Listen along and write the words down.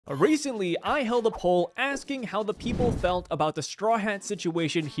Recently, I held a poll asking how the people felt about the Straw Hat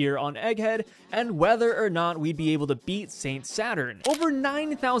situation here on Egghead and whether or not we'd be able to beat Saint Saturn. Over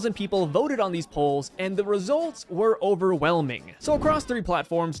 9,000 people voted on these polls and the results were overwhelming. So across 3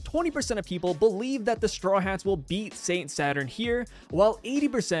 platforms, 20% of people believe that the Straw Hats will beat Saint Saturn here, while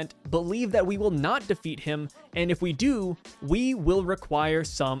 80% believe that we will not defeat him, and if we do, we will require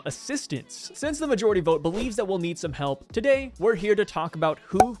some assistance. Since the majority vote believes that we'll need some help, today we're here to talk about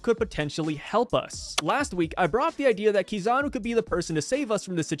who could potentially help us. Last week, I brought up the idea that Kizaru could be the person to save us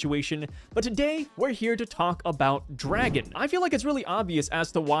from this situation, but today we're here to talk about Dragon. I feel like it's really obvious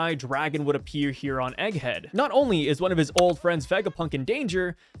as to why Dragon would appear here on Egghead. Not only is one of his old friends Vegapunk in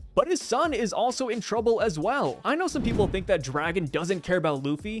danger, but his son is also in trouble as well. I know some people think that Dragon doesn't care about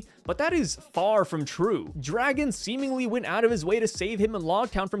Luffy, but that is far from true. Dragon seemingly went out of his way to save him in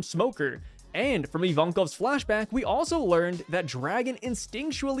Logtown from Smoker. And from Ivankov's flashback, we also learned that Dragon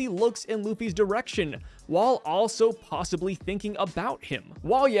instinctually looks in Luffy's direction, while also possibly thinking about him.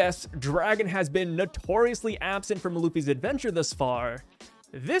 While yes, Dragon has been notoriously absent from Luffy's adventure thus far,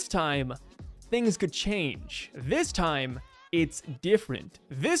 this time, things could change. This time, it's different.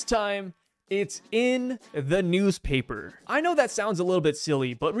 This time, it's in the newspaper. I know that sounds a little bit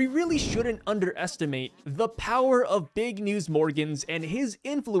silly, but we really shouldn't underestimate the power of Big News Morgans and his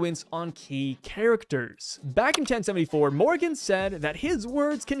influence on key characters. Back in 1074, Morgan said that his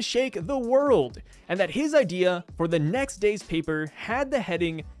words can shake the world, and that his idea for the next day's paper had the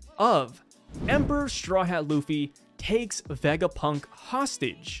heading of Emperor Straw Hat Luffy takes Vegapunk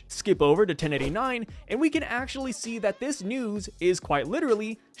hostage. Skip over to 1089 and we can actually see that this news is quite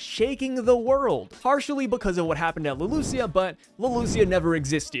literally shaking the world. Partially because of what happened at Leloucia, but Leloucia never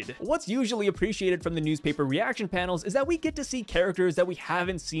existed. What's usually appreciated from the newspaper reaction panels is that we get to see characters that we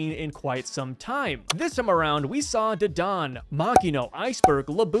haven't seen in quite some time. This time around, we saw Dadan, Makino, Iceberg,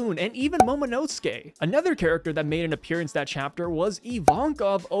 Laboon, and even Momonosuke. Another character that made an appearance that chapter was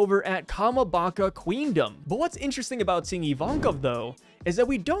Ivankov over at Kamabaka Queendom. But what's interesting about seeing Ivankov though is that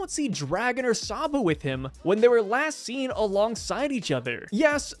we don't see Dragon or Sabo with him when they were last seen alongside each other.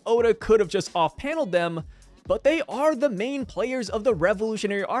 Yes, Oda could have just off-paneled them, but they are the main players of the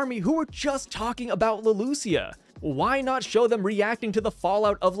Revolutionary Army who were just talking about Leloucia. Why not show them reacting to the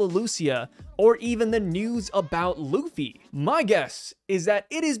fallout of Leloucia or even the news about Luffy? My guess is that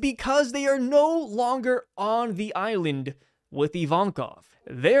it is because they are no longer on the island with Ivankov.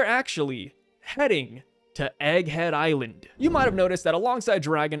 They're actually heading to Egghead Island. You might have noticed that alongside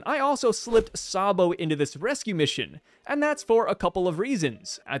Dragon, I also slipped Sabo into this rescue mission, and that's for a couple of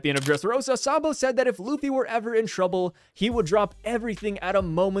reasons. At the end of Dressrosa, Sabo said that if Luffy were ever in trouble, he would drop everything at a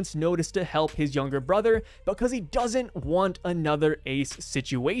moment's notice to help his younger brother because he doesn't want another Ace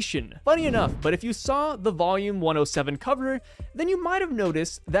situation. Funny enough, but if you saw the volume 107 cover, then you might have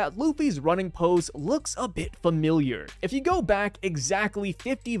noticed that Luffy's running pose looks a bit familiar. If you go back exactly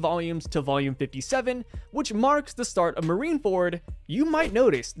 50 volumes to volume 57, which marks the start of Marineford, you might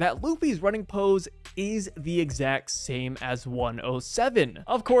notice that Luffy's running pose is the exact same as 107.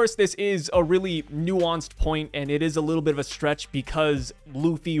 Of course, this is a really nuanced point and it is a little bit of a stretch because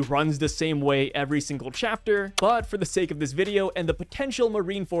Luffy runs the same way every single chapter, but for the sake of this video and the potential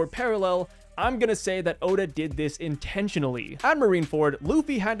Marineford parallel, I'm gonna say that Oda did this intentionally. At Marineford,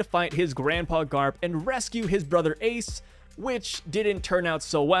 Luffy had to fight his grandpa Garp and rescue his brother Ace, which didn't turn out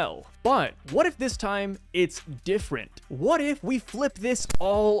so well. But what if this time it's different? What if we flip this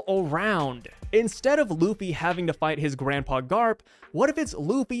all around? Instead of Luffy having to fight his grandpa Garp, what if it's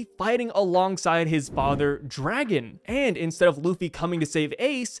Luffy fighting alongside his father Dragon? And instead of Luffy coming to save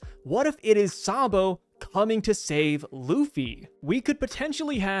Ace, what if it is Sabo coming to save Luffy? We could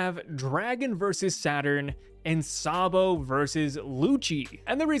potentially have Dragon versus Saturn and Sabo versus Lucci.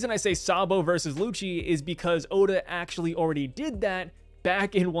 And the reason I say Sabo versus Lucci is because Oda actually already did that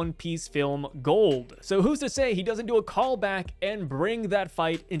back in One Piece film Gold. So who's to say he doesn't do a callback and bring that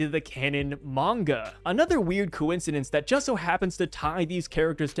fight into the canon manga? Another weird coincidence that just so happens to tie these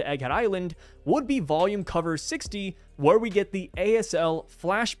characters to Egghead Island would be volume cover 60, where we get the ASL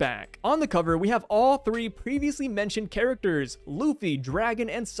flashback. On the cover, we have all 3 previously mentioned characters, Luffy,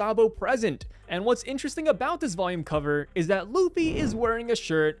 Dragon, and Sabo present. And what's interesting about this volume cover is that Luffy is wearing a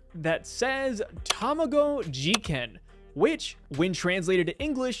shirt that says Tamago Jiken, which, when translated to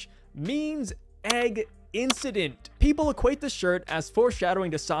English, means egg incident. People equate the shirt as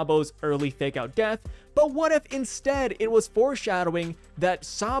foreshadowing to Sabo's early fake-out death, but what if instead it was foreshadowing that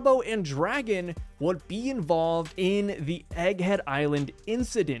Sabo and Dragon would be involved in the Egghead Island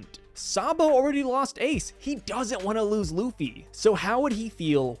incident? Sabo already lost Ace. He doesn't want to lose Luffy. So how would he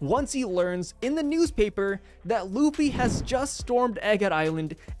feel once he learns in the newspaper that Luffy has just stormed Egghead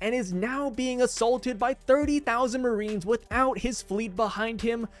Island and is now being assaulted by 30,000 Marines without his fleet behind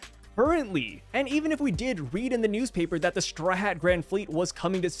him currently? And even if we did read in the newspaper that the Straw Hat Grand Fleet was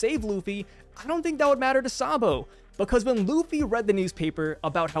coming to save Luffy, I don't think that would matter to Sabo. Because when Luffy read the newspaper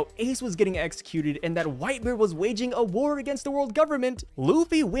about how Ace was getting executed and that Whitebeard was waging a war against the world government,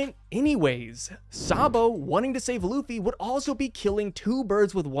 Luffy went anyways. Sabo, wanting to save Luffy, would also be killing two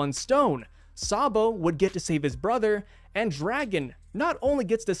birds with one stone. Sabo would get to save his brother, and Dragon not only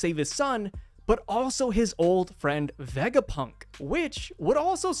gets to save his son, but also his old friend Vegapunk, which would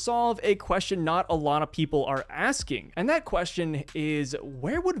also solve a question not a lot of people are asking. And that question is,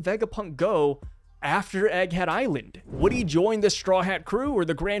 where would Vegapunk go after Egghead Island? Would he join the Straw Hat crew or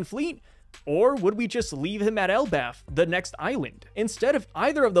the Grand Fleet? Or would we just leave him at Elbaf, the next island? Instead of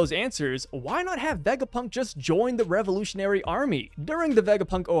either of those answers, why not have Vegapunk just join the Revolutionary Army? During the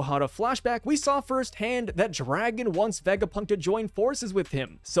Vegapunk Ohara flashback, we saw firsthand that Dragon wants Vegapunk to join forces with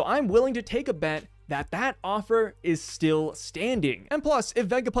him. So I'm willing to take a bet that offer is still standing. And plus, if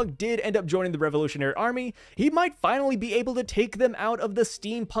Vegapunk did end up joining the Revolutionary Army, he might finally be able to take them out of the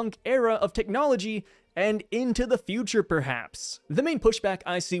steampunk era of technology and into the future, perhaps. The main pushback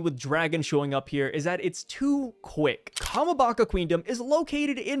I see with Dragon showing up here is that it's too quick. Kamabaka Queendom is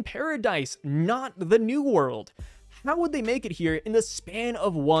located in Paradise, not the New World. How would they make it here in the span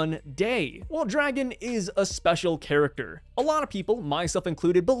of one day? Well, Dragon is a special character. A lot of people, myself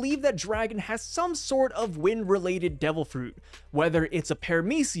included, believe that Dragon has some sort of wind-related devil fruit. Whether it's a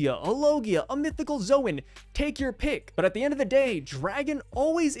Paramecia, a Logia, a mythical Zoan, take your pick. But at the end of the day, Dragon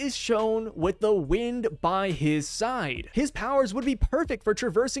always is shown with the wind by his side. His powers would be perfect for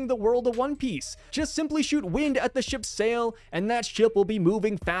traversing the world of One Piece. Just simply shoot wind at the ship's sail, and that ship will be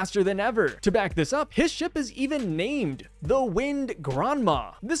moving faster than ever. To back this up, his ship is even named the Wind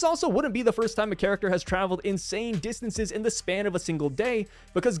Granma. This also wouldn't be the first time a character has traveled insane distances in the span of a single day,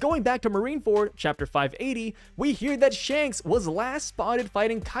 because going back to Marineford, chapter 580, we hear that Shanks was last spotted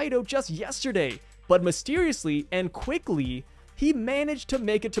fighting Kaido just yesterday, but mysteriously and quickly, he managed to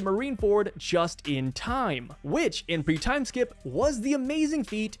make it to Marineford just in time, which in pre-time skip was the amazing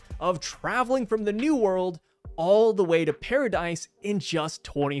feat of traveling from the New World all the way to Paradise in just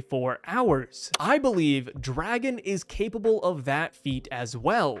 24 hours. I believe Dragon is capable of that feat as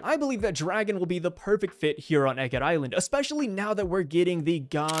well. I believe that Dragon will be the perfect fit here on Egghead Island, especially now that we're getting the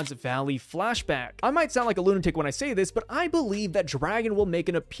God's Valley flashback. I might sound like a lunatic when I say this, but I believe that Dragon will make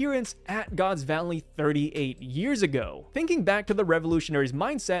an appearance at God's Valley 38 years ago. Thinking back to the revolutionaries'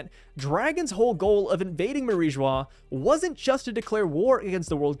 mindset, Dragon's whole goal of invading Marijois wasn't just to declare war against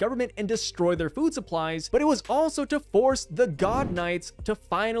the world government and destroy their food supplies, but it was also to force the God Knights to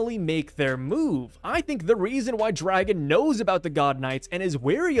finally make their move. I think the reason why Dragon knows about the God Knights and is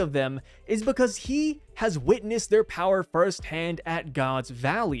wary of them is because he has witnessed their power firsthand at God's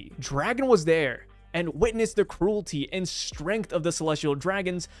Valley. Dragon was there and witnessed the cruelty and strength of the Celestial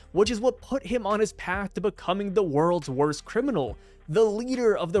Dragons, which is what put him on his path to becoming the world's worst criminal, the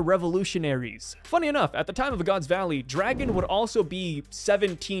leader of the revolutionaries. Funny enough, at the time of God's Valley, Dragon would also be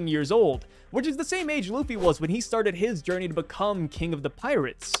 17 years old, which is the same age Luffy was when he started his journey to become king of the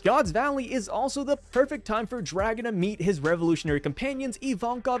pirates. God's Valley is also the perfect time for Dragon to meet his revolutionary companions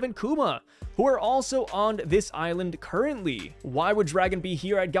Ivankov and Kuma, who are also on this island currently. Why would Dragon be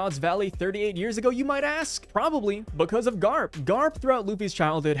here at God's Valley 38 years ago, you might ask? Probably because of Garp. Garp, throughout Luffy's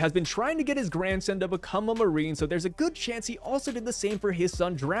childhood, has been trying to get his grandson to become a marine, so there's a good chance he also did the same for his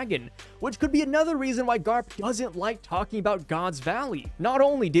son Dragon, which could be another reason why Garp doesn't like talking about God's Valley. Not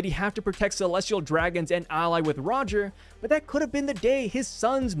only did he have to protect Celestial Dragons and ally with Roger, but that could have been the day his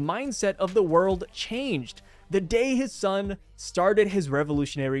son's mindset of the world changed. The day his son started his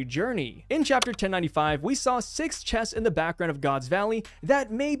revolutionary journey. In chapter 1095, we saw 6 chests in the background of God's Valley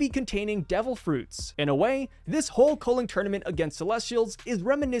that may be containing devil fruits. In a way, this whole culling tournament against Celestials is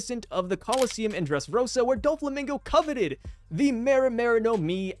reminiscent of the Colosseum in Dressrosa, where Doflamingo coveted the Mera no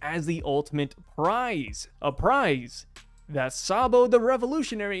Mi as the ultimate prize. A prize that Sabo the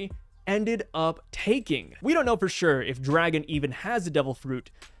Revolutionary ended up taking. We don't know for sure if Dragon even has a devil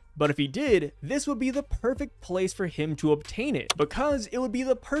fruit, but if he did, this would be the perfect place for him to obtain it, because it would be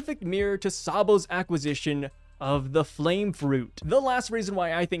the perfect mirror to Sabo's acquisition of the flame fruit. The last reason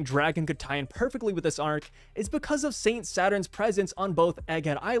why I think Dragon could tie in perfectly with this arc is because of Saint Saturn's presence on both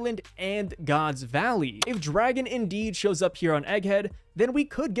Egghead Island and God's Valley. If Dragon indeed shows up here on Egghead, then we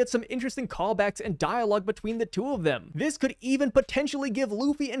could get some interesting callbacks and dialogue between the two of them. This could even potentially give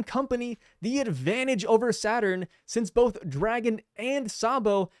Luffy and company the advantage over Saturn, since both Dragon and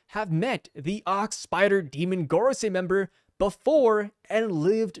Sabo have met the Ox Spider Demon Gorosei member before and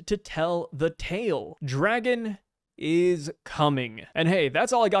lived to tell the tale. Dragon is coming. And hey,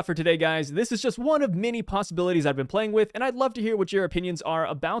 that's all I got for today, guys. This is just one of many possibilities I've been playing with, and I'd love to hear what your opinions are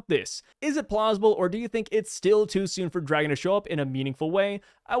about this. Is it plausible, or do you think it's still too soon for Dragon to show up in a meaningful way?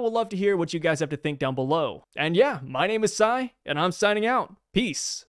 I would love to hear what you guys have to think down below. And yeah, my name is Sai, and I'm signing out. Peace.